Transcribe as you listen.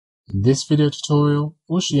In this video tutorial,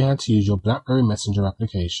 we'll show you how to use your BlackBerry Messenger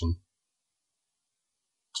application.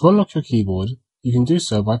 To unlock your keyboard, you can do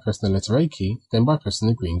so by pressing the letter A key, then by pressing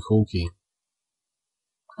the green call key.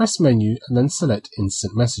 Press Menu and then select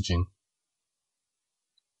Instant Messaging.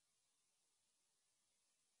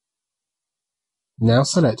 Now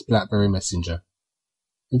select BlackBerry Messenger.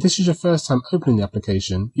 If this is your first time opening the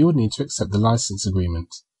application, you will need to accept the license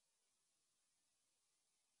agreement.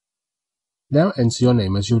 Now enter your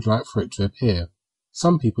name as you would like for it to appear.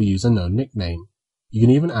 Some people use a known nickname. You can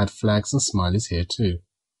even add flags and smileys here too.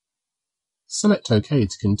 Select OK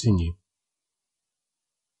to continue.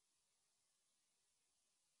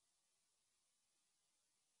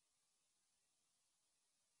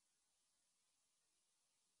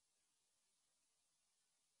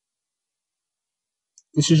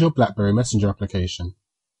 This is your BlackBerry Messenger application.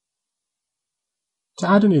 To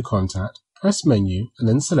add a new contact, press Menu and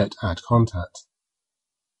then select Add Contact.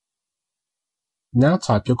 Now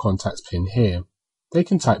type your contact's PIN here. They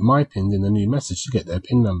can type My PIN in the new message to get their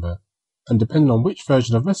PIN number, and depending on which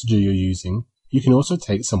version of Messenger you're using, you can also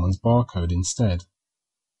take someone's barcode instead.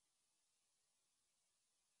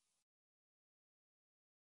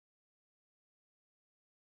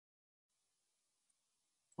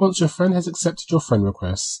 Once your friend has accepted your friend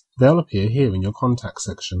requests, they'll appear here in your contact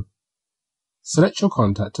section. Select your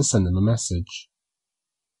contact to send them a message.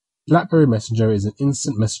 BlackBerry Messenger is an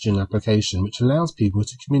instant messaging application which allows people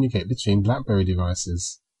to communicate between BlackBerry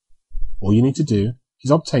devices. All you need to do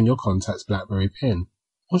is obtain your contact's BlackBerry PIN,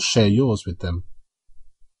 or share yours with them.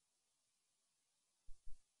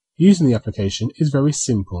 Using the application is very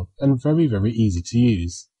simple and very easy to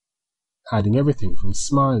use, adding everything from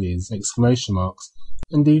smileys, exclamation marks,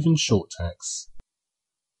 and even short text.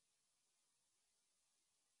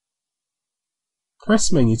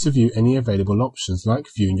 Press Menu to view any available options like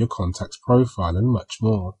viewing your contact's profile and much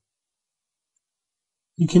more.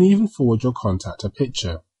 You can even forward your contact a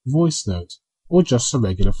picture, voice note, or just a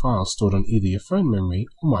regular file stored on either your phone memory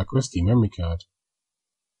or microSD memory card.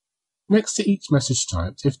 Next to each message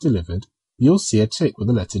typed, if delivered, you'll see a tick with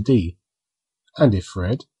the letter D, and if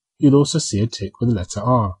read, you'll also see a tick with the letter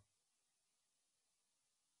R.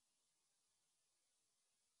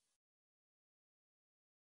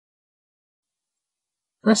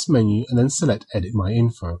 Press Menu and then select Edit My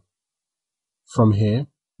Info. From here,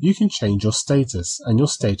 you can change your status and your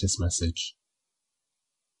status message.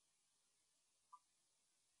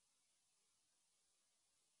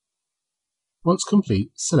 Once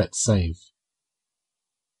complete, select Save.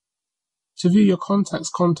 To view your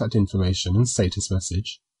contact's contact information and status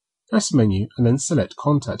message, press Menu and then select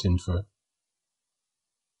Contact Info.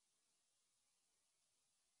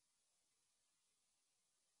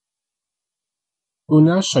 We'll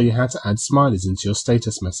now show you how to add smileys into your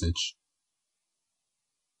status message.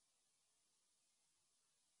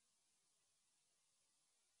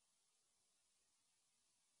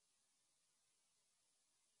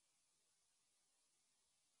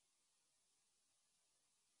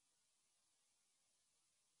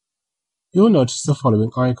 You'll notice the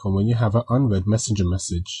following icon when you have an unread Messenger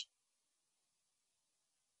message.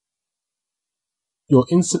 Your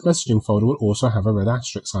instant messaging folder will also have a red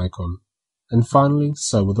asterisk icon. And finally,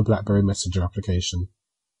 so will the BlackBerry Messenger application.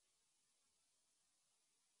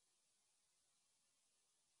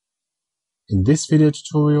 In this video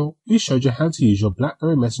tutorial, we showed you how to use your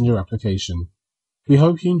BlackBerry Messenger application. We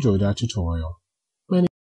hope you enjoyed our tutorial.